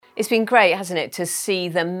It's been great, hasn't it, to see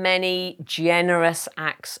the many generous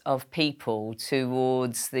acts of people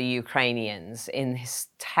towards the Ukrainians in this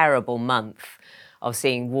terrible month of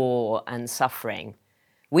seeing war and suffering.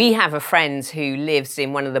 We have a friend who lives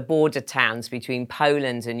in one of the border towns between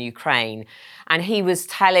Poland and Ukraine, and he was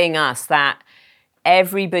telling us that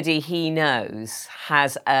everybody he knows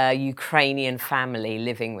has a Ukrainian family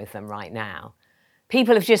living with them right now.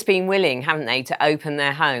 People have just been willing, haven't they, to open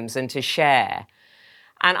their homes and to share.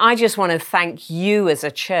 And I just want to thank you as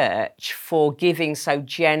a church for giving so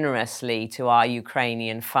generously to our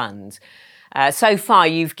Ukrainian fund. So far,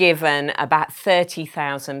 you've given about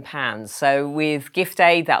 £30,000. So with Gift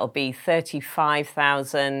Aid, that'll be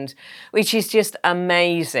 £35,000, which is just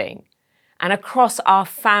amazing. And across our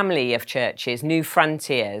family of churches, New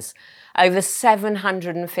Frontiers, over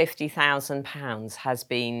 £750,000 has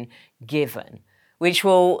been given, which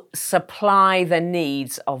will supply the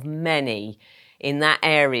needs of many in that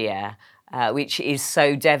area, which is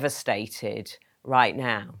so devastated right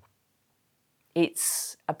now.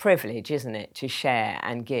 It's a privilege, isn't it, to share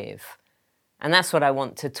and give? And that's what I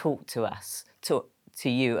want to talk to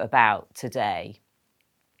you about today.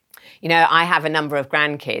 You know, I have a number of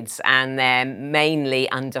grandkids and they're mainly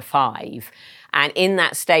under 5. And in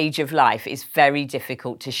that stage of life, it's very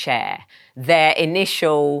difficult to share. Their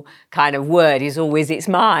initial kind of word is always, it's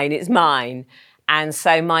mine, it's mine. And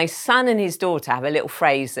so my son and his daughter have a little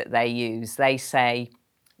phrase that they use. They say,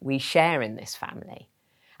 we share in this family.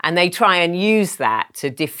 And they try and use that to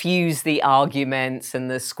diffuse the arguments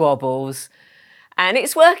and the squabbles. And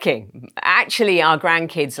it's working. Actually, our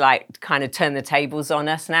grandkids kind of turn the tables on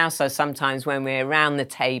us now. So sometimes when we're around the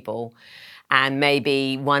table and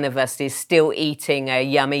maybe one of us is still eating a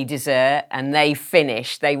yummy dessert and they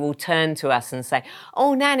finish, they will turn to us and say,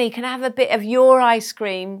 oh, Nanny, can I have a bit of your ice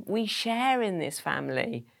cream? We share in this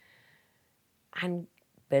family. And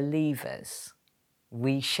believers,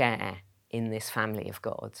 we share in this family of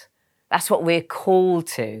God. That's what we're called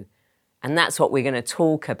to. And that's what we're going to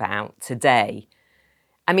talk about today.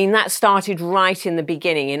 I mean, that started right in the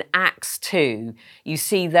beginning. In Acts 2, you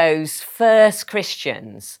see those first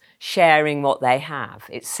Christians sharing what they have.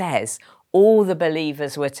 It says, all the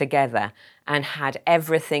believers were together and had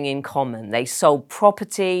everything in common. They sold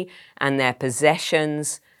property and their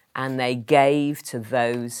possessions, and they gave to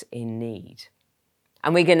those in need.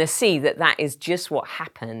 And we're going to see that that is just what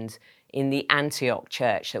happened in the Antioch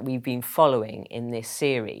church that we've been following in this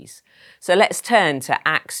series. So let's turn to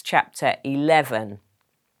Acts chapter 11.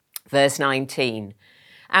 Verse 19,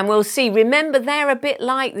 and we'll see, remember, they're a bit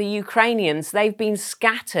like the Ukrainians. They've been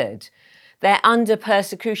scattered. They're under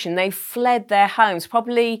persecution. They've fled their homes,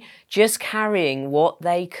 probably just carrying what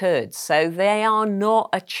they could. So they are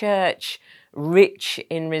not a church rich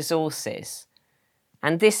in resources.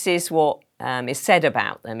 And this is what is said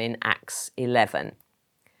about them in Acts 11.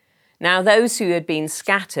 Now, those who had been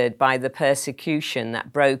scattered by the persecution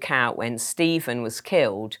that broke out when Stephen was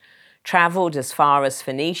killed travelled as far as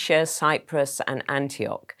Phoenicia, Cyprus and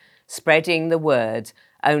Antioch, spreading the word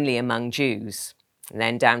only among Jews. And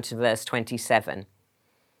then down to verse 27.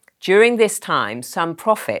 During this time, some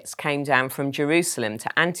prophets came down from Jerusalem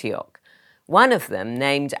to Antioch. One of them,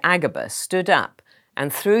 named Agabus, stood up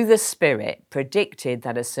and through the Spirit predicted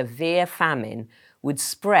that a severe famine would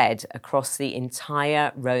spread across the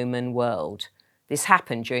entire Roman world. This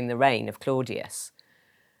happened during the reign of Claudius.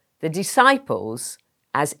 The disciples,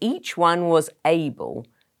 as each one was able,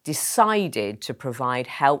 decided to provide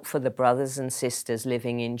help for the brothers and sisters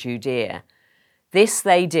living in Judea. This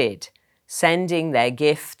they did, sending their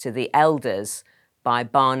gift to the elders by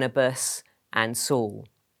Barnabas and Saul.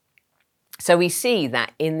 So we see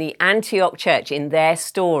that in the Antioch church, in their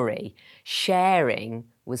story, sharing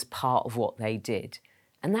was part of what they did.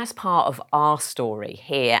 And that's part of our story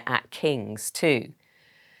here at Kings too.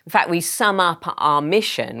 In fact, we sum up our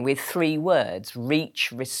mission with 3 words: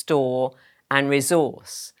 reach, restore, and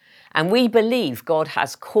resource. And we believe God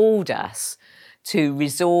has called us to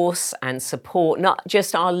resource and support not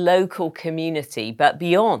just our local community, but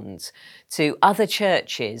beyond, to other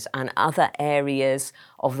churches and other areas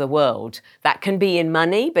of the world. That can be in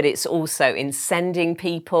money, but it's also in sending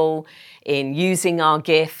people, in using our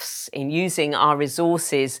gifts, in using our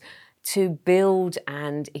resources to build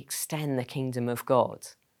and extend the kingdom of God.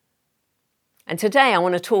 And today I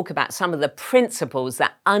want to talk about some of the principles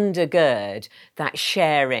that undergird that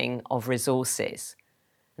sharing of resources.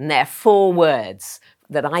 And there are 4 words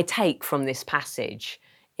that I take from this passage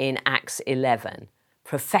in Acts 11.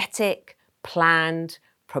 Prophetic, planned,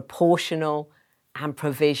 proportional, and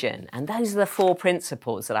provision. And those are the 4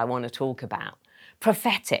 principles that I want to talk about.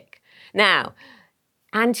 Prophetic. Now,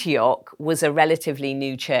 Antioch was a relatively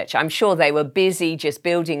new church. I'm sure they were busy just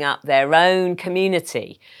building up their own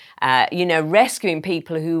community, rescuing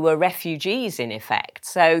people who were refugees in effect.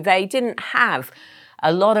 So they didn't have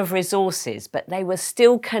a lot of resources, but they were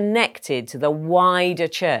still connected to the wider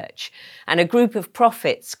church. And a group of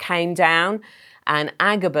prophets came down, and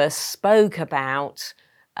Agabus spoke about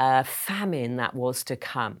a famine that was to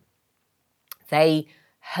come. They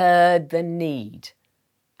heard the need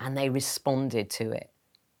and they responded to it.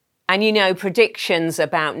 And predictions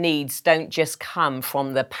about needs don't just come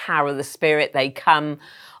from the power of the Spirit, they come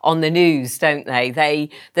on the news, don't they?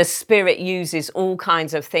 The Spirit uses all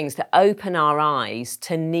kinds of things to open our eyes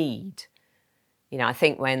to need. I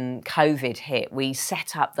think when COVID hit, we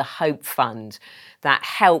set up the Hope Fund that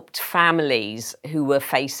helped families who were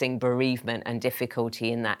facing bereavement and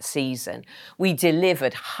difficulty in that season. We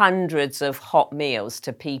delivered hundreds of hot meals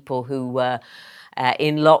to people who were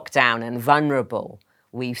in lockdown and vulnerable.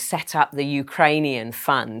 We've set up the Ukrainian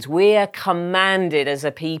Fund. We're commanded as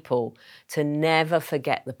a people to never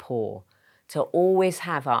forget the poor, to always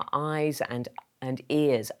have our eyes and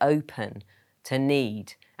ears open to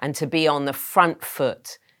need, and to be on the front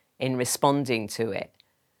foot in responding to it.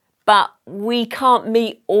 But we can't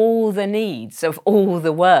meet all the needs of all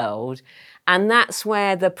the world, and that's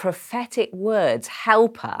where the prophetic words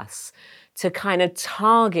help us to kind of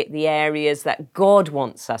target the areas that God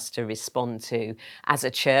wants us to respond to as a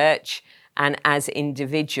church and as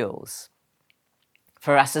individuals.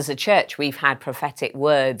 For us as a church, we've had prophetic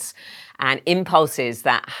words and impulses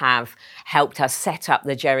that have helped us set up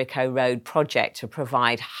the Jericho Road project to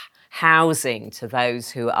provide housing to those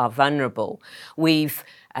who are vulnerable. We've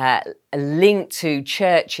linked to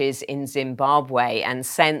churches in Zimbabwe and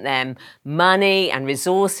sent them money and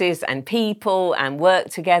resources and people and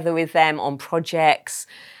worked together with them on projects.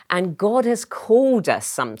 And God has called us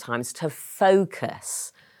sometimes to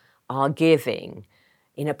focus our giving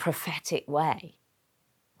in a prophetic way.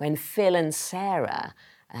 When Phil and Sarah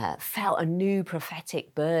felt a new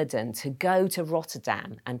prophetic burden to go to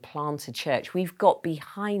Rotterdam and plant a church, we've got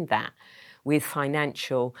behind that with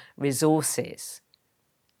financial resources.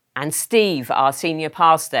 And Steve, our senior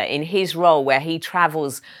pastor, in his role where he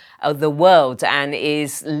travels the world and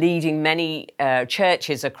is leading many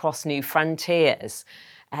churches across New Frontiers,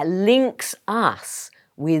 links us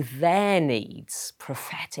with their needs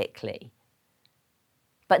prophetically.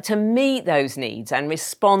 But to meet those needs and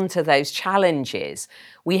respond to those challenges,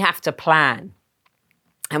 we have to plan.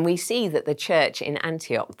 And we see that the church in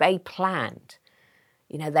Antioch, they planned.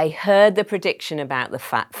 They heard the prediction about the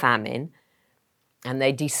famine, and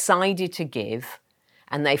they decided to give,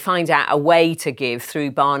 and they find out a way to give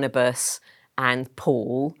through Barnabas and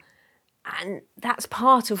Paul. And that's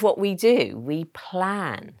part of what we do. We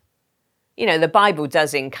plan. The Bible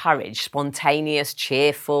does encourage spontaneous,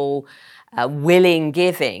 cheerful, willing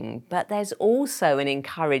giving, but there's also an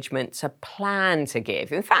encouragement to plan to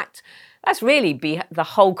give. In fact, that's really the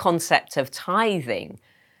whole concept of tithing,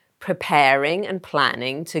 preparing and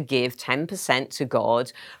planning to give 10% to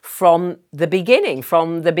God from the beginning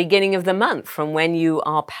of the month, from when you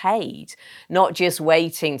are paid, not just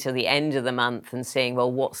waiting till the end of the month and seeing,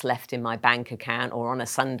 well, what's left in my bank account, or on a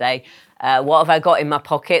Sunday, what have I got in my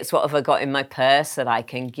pockets, what have I got in my purse that I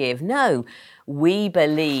can give? No, we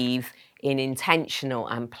believe in intentional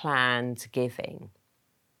and planned giving.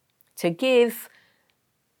 To give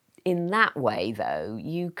in that way, though,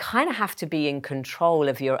 you kind of have to be in control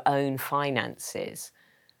of your own finances.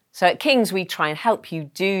 So at King's, we try and help you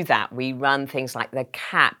do that. We run things like the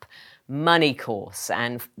CAP money course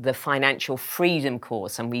and the financial freedom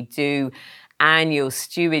course, and we do annual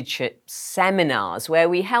stewardship seminars where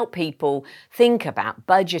we help people think about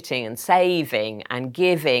budgeting and saving and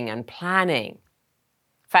giving and planning.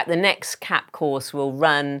 In fact, the next CAP course will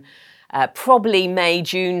run probably May,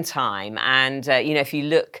 June time. And, if you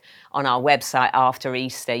look on our website after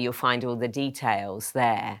Easter, you'll find all the details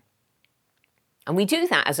there. And we do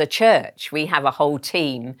that as a church. We have a whole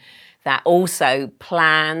team that also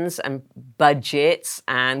plans and budgets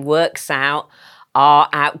and works out our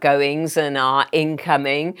outgoings and our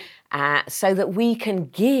incoming so that we can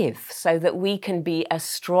give, so that we can be a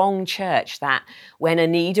strong church that when a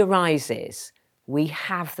need arises, we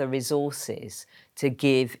have the resources to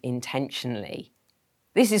give intentionally.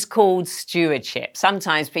 This is called stewardship.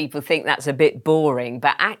 Sometimes people think that's a bit boring,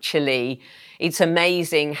 but actually it's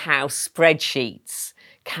amazing how spreadsheets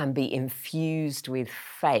can be infused with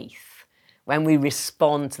faith when we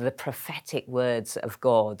respond to the prophetic words of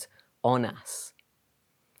God on us.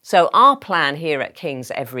 So our plan here at King's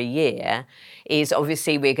every year is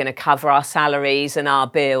obviously we're going to cover our salaries and our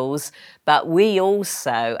bills, but we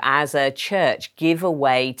also, as a church, give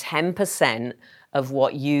away 10% of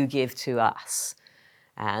what you give to us.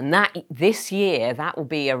 And that this year, that will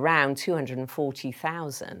be around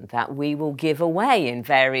 240,000 that we will give away in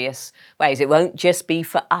various ways. It won't just be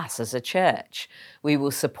for us as a church. We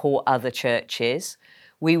will support other churches.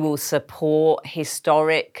 We will support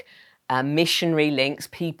historic missionary links,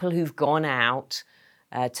 people who've gone out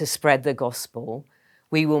to spread the gospel.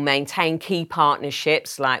 We will maintain key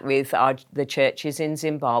partnerships like with the churches in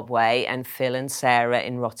Zimbabwe and Phil and Sarah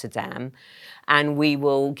in Rotterdam. And we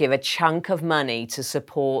will give a chunk of money to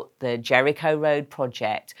support the Jericho Road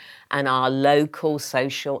project and our local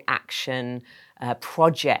social action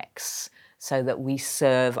projects so that we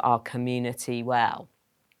serve our community well.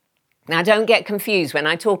 Now, don't get confused when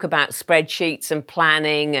I talk about spreadsheets and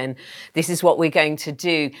planning and this is what we're going to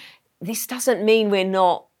do. This doesn't mean we're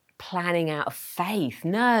not planning out of faith.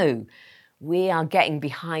 No, we are getting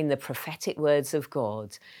behind the prophetic words of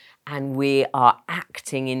God and we are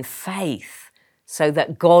acting in faith so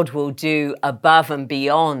that God will do above and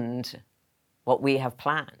beyond what we have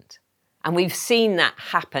planned. And we've seen that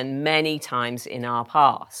happen many times in our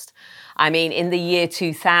past. I mean, in the year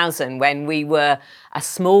 2000, when we were a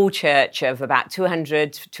small church of about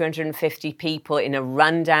 200, 250 people in a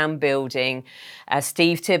rundown building,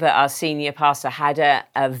 Steve Tibbert, our senior pastor, had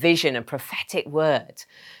a vision, a prophetic word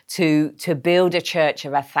to build a church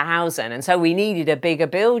of 1,000. And so we needed a bigger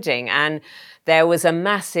building. And there was a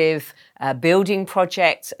massive building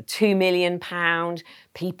project, £2 million.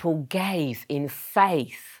 People gave in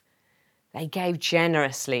faith. They gave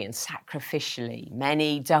generously and sacrificially,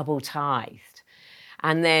 many double tithed.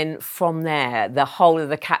 And then from there, the whole of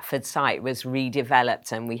the Catford site was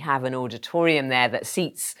redeveloped and we have an auditorium there that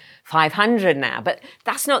seats 500 now. But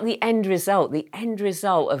that's not the end result. The end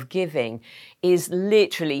result of giving is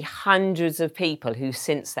literally hundreds of people who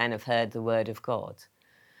since then have heard the word of God,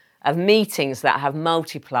 of meetings that have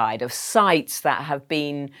multiplied, of sites that have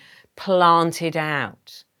been planted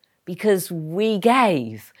out because we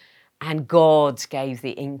gave. And God gave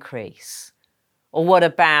the increase. Or what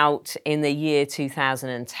about in the year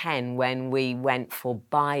 2010 when we went for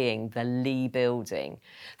buying the Lee building?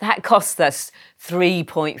 That cost us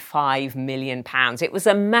 £3.5 million. It was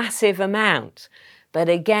a massive amount. But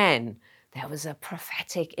again, there was a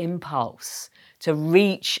prophetic impulse to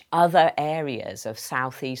reach other areas of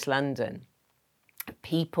southeast London.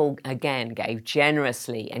 People, again, gave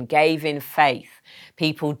generously and gave in faith.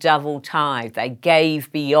 People double tithed. They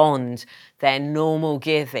gave beyond their normal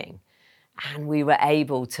giving. And we were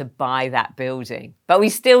able to buy that building. But we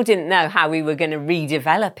still didn't know how we were going to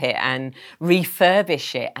redevelop it and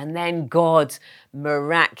refurbish it. And then God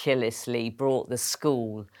miraculously brought the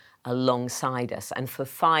school alongside us. And for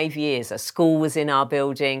 5 years, a school was in our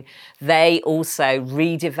building. They also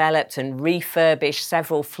redeveloped and refurbished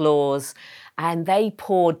several floors. And they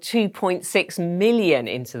poured 2.6 million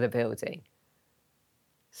into the building.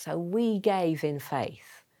 So we gave in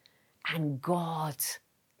faith. And God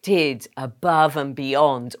did above and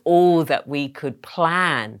beyond all that we could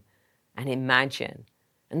plan and imagine.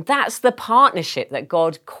 And that's the partnership that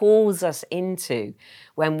God calls us into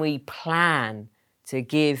when we plan to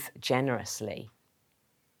give generously.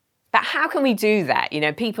 But how can we do that? You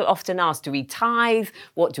know, people often ask, do we tithe?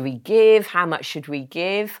 What do we give? How much should we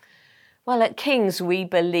give? Well, at King's, we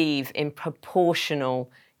believe in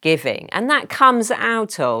proportional giving, and that comes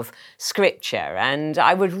out of Scripture. And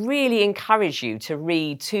I would really encourage you to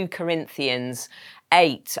read 2 Corinthians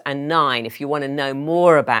 8 and 9 if you want to know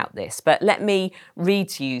more about this. But let me read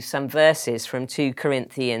to you some verses from 2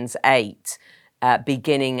 Corinthians 8,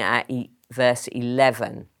 beginning at verse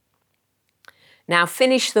 11. Now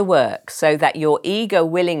finish the work so that your eager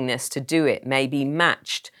willingness to do it may be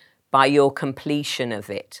matched by your completion of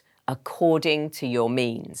it, according to your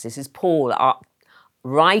means. This is Paul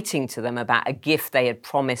writing to them about a gift they had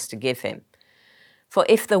promised to give him. For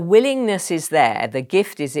if the willingness is there, the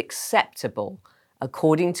gift is acceptable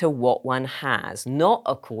according to what one has, not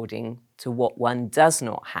according to what one does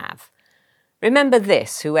not have. Remember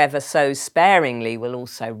this, whoever sows sparingly will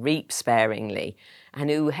also reap sparingly, and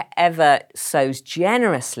whoever sows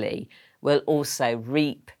generously will also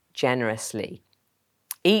reap generously.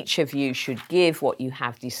 Each of you should give what you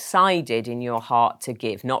have decided in your heart to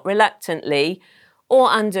give, not reluctantly or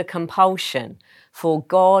under compulsion, for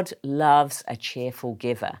God loves a cheerful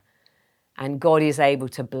giver. And God is able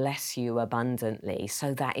to bless you abundantly,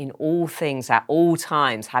 so that in all things, at all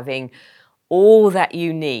times, having all that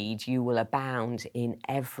you need, you will abound in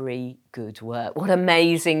every good work. What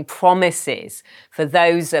amazing promises for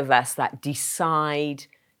those of us that decide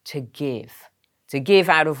to give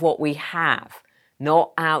out of what we have,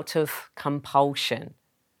 not out of compulsion.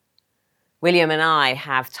 William and I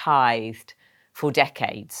have tithed for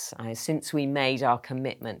decades, since we made our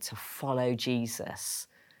commitment to follow Jesus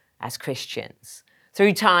as Christians.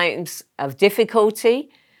 Through times of difficulty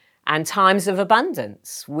and times of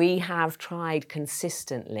abundance, we have tried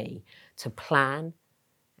consistently to plan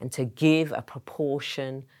and to give a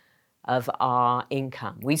proportion of our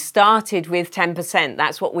income. We started with 10%.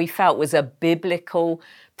 That's what we felt was a biblical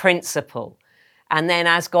principle. And then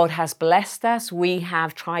as God has blessed us, we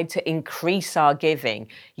have tried to increase our giving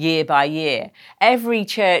year by year. Every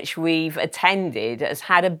church we've attended has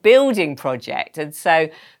had a building project. And so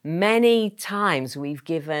many times we've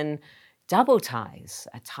given double tithes,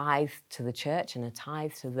 a tithe to the church and a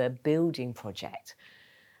tithe to the building project.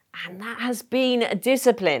 And that has been a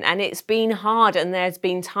discipline, and it's been hard. And there's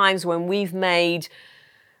been times when we've made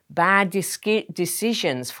bad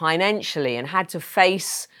decisions financially and had to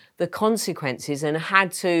face the consequences and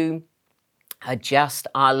had to adjust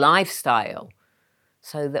our lifestyle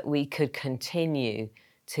so that we could continue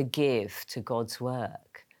to give to God's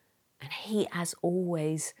work. And He has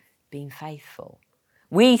always been faithful.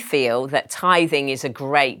 We feel that tithing is a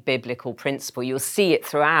great biblical principle. You'll see it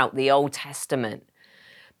throughout the Old Testament.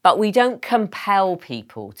 But we don't compel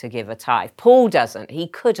people to give a tithe. Paul doesn't. He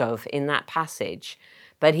could have in that passage,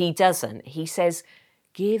 but he doesn't. He says,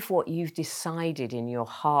 give what you've decided in your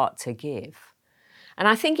heart to give. And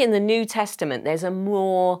I think in the New Testament, there's a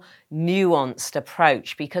more nuanced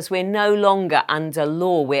approach because we're no longer under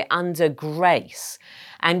law, we're under grace.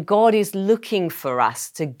 And God is looking for us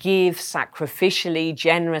to give sacrificially,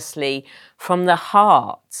 generously from the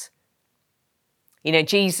heart. You know,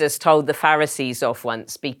 Jesus told the Pharisees off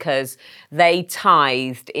once because they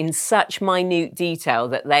tithed in such minute detail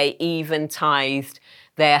that they even tithed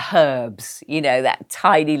their herbs, you know, that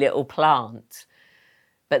tiny little plant.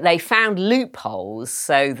 But they found loopholes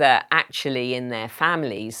so that actually in their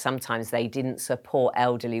families, sometimes they didn't support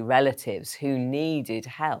elderly relatives who needed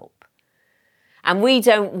help. And we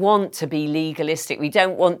don't want to be legalistic. We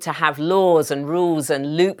don't want to have laws and rules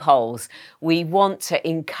and loopholes. We want to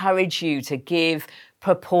encourage you to give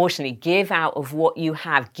proportionally, give out of what you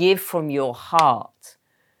have, give from your heart.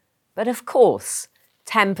 But of course,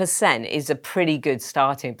 10% is a pretty good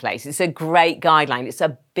starting place. It's a great guideline. It's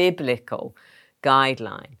a biblical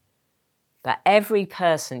guideline. But every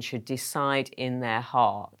person should decide in their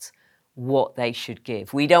heart what they should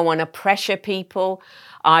give. We don't want to pressure people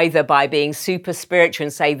either by being super spiritual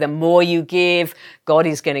and say the more you give, God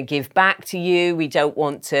is going to give back to you. We don't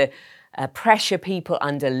want to pressure people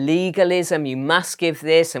under legalism. You must give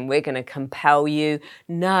this and we're going to compel you.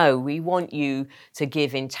 No, we want you to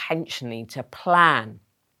give intentionally, to plan,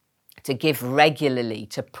 to give regularly,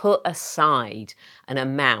 to put aside an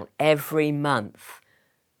amount every month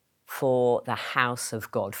for the house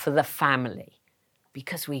of God, for the family,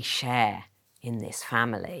 because we share in this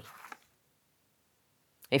family.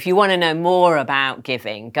 If you want to know more about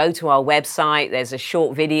giving, go to our website. There's a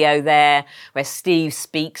short video there where Steve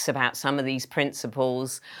speaks about some of these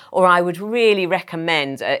principles. Or I would really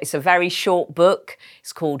recommend, it's a very short book.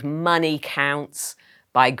 It's called Money Counts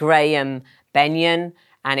by Graham Benyon.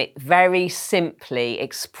 And it very simply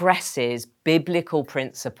expresses biblical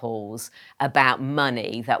principles about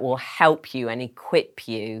money that will help you and equip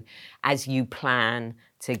you as you plan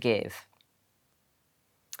to give.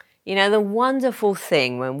 You know, the wonderful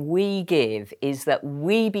thing when we give is that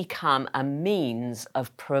we become a means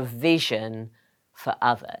of provision for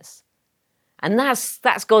others. And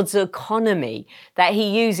that's God's economy, that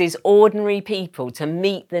He uses ordinary people to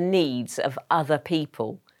meet the needs of other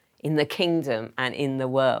people in the kingdom and in the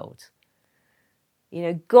world. You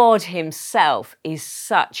know, God Himself is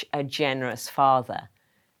such a generous Father,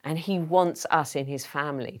 and He wants us in His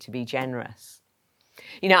family to be generous.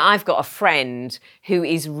 You know, I've got a friend who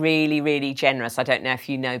is really, really generous. I don't know if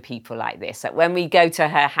you know people like this. That when we go to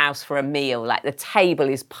her house for a meal, like the table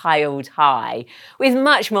is piled high with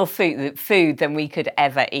much more food than we could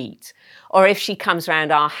ever eat. Or if she comes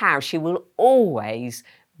around our house, she will always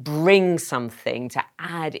bring something to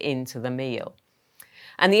add into the meal.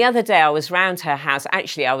 And the other day I was round her house.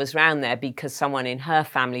 Actually, I was round there because someone in her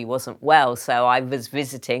family wasn't well. So I was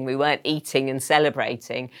visiting. We weren't eating and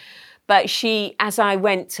celebrating. But she, as I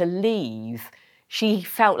went to leave, she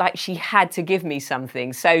felt like she had to give me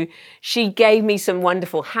something. So she gave me some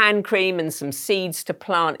wonderful hand cream and some seeds to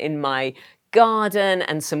plant in my garden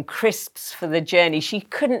and some crisps for the journey. She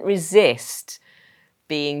couldn't resist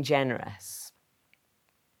being generous.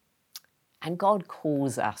 And God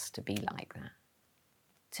calls us to be like that,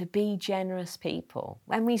 to be generous people.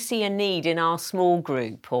 When we see a need in our small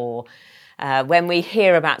group, or when we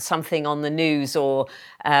hear about something on the news, or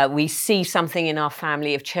we see something in our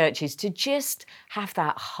family of churches, to just have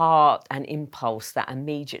that heart and impulse that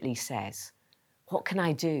immediately says, what can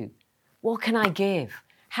I do? What can I give?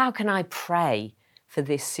 How can I pray for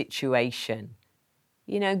this situation?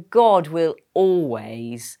 You know, God will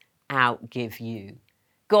always outgive you.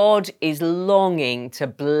 God is longing to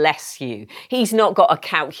bless you. He's not got a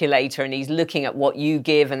calculator and he's looking at what you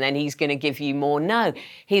give and then he's going to give you more. No,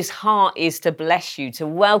 his heart is to bless you, to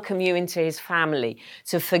welcome you into his family,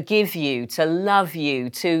 to forgive you, to love you,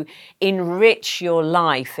 to enrich your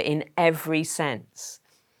life in every sense.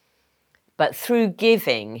 But through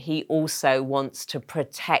giving, he also wants to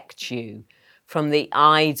protect you from the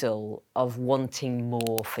idol of wanting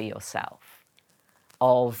more for yourself,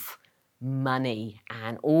 of money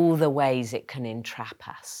and all the ways it can entrap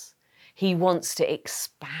us. He wants to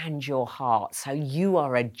expand your heart so you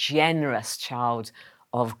are a generous child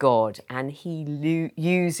of God, and he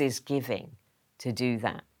uses giving to do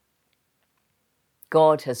that.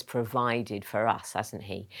 God has provided for us, hasn't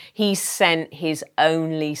he? He sent his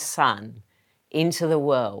only son into the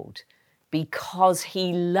world because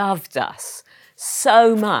he loved us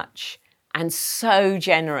so much and so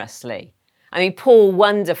generously. I mean, Paul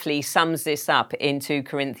wonderfully sums this up in 2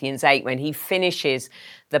 Corinthians 8 when he finishes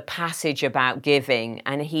the passage about giving,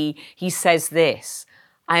 and he says this,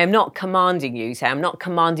 I am not commanding you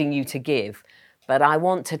to give, but I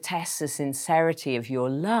want to test the sincerity of your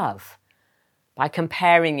love by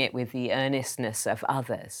comparing it with the earnestness of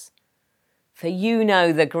others. For you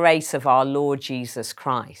know the grace of our Lord Jesus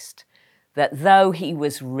Christ, that though he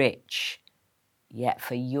was rich, yet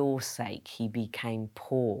for your sake he became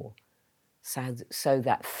poor, so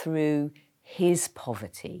that through his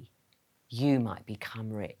poverty you might become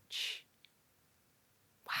rich.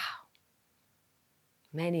 Wow.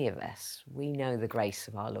 Many of us, we know the grace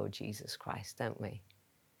of our Lord Jesus Christ, don't we?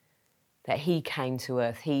 That he came to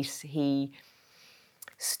earth, he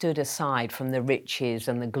stood aside from the riches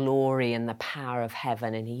and the glory and the power of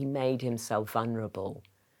heaven, and he made himself vulnerable.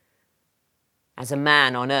 As a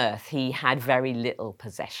man on earth, he had very little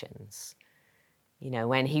possessions. You know,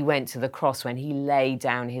 when he went to the cross, when he laid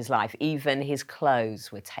down his life, even his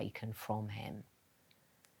clothes were taken from him.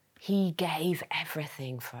 He gave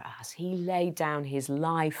everything for us. He laid down his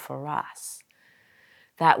life for us,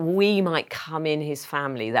 that we might come in his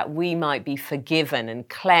family, that we might be forgiven and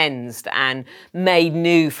cleansed and made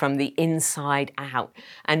new from the inside out,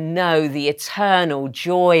 and know the eternal,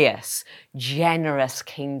 joyous, generous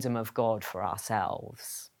kingdom of God for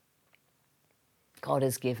ourselves. God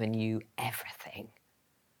has given you everything.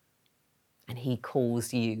 And he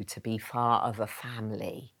calls you to be part of a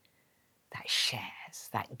family that shares,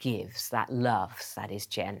 that gives, that loves, that is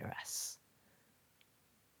generous.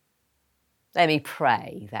 Let me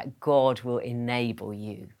pray that God will enable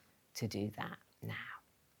you to do that now.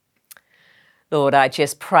 Lord, I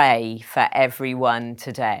just pray for everyone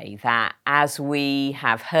today that as we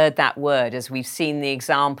have heard that word, as we've seen the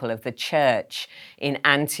example of the church in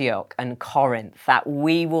Antioch and Corinth, that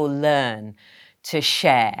we will learn to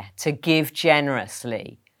share, to give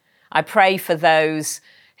generously. I pray for those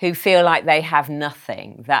who feel like they have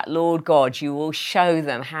nothing, that, Lord God, you will show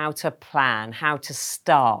them how to plan, how to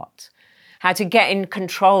start, how to get in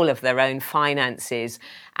control of their own finances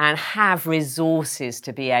and have resources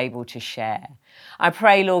to be able to share. I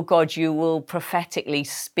pray, Lord God, you will prophetically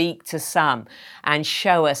speak to some and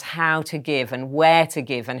show us how to give and where to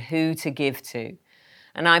give and who to give to.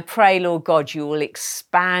 And I pray, Lord God, you will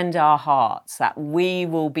expand our hearts, that we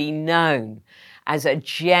will be known as a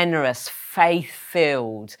generous,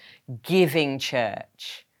 faith-filled, giving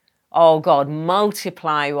church. Oh God,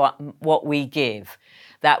 multiply what we give,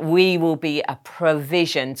 that we will be a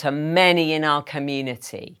provision to many in our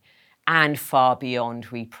community and far beyond,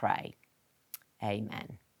 we pray.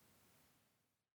 Amen.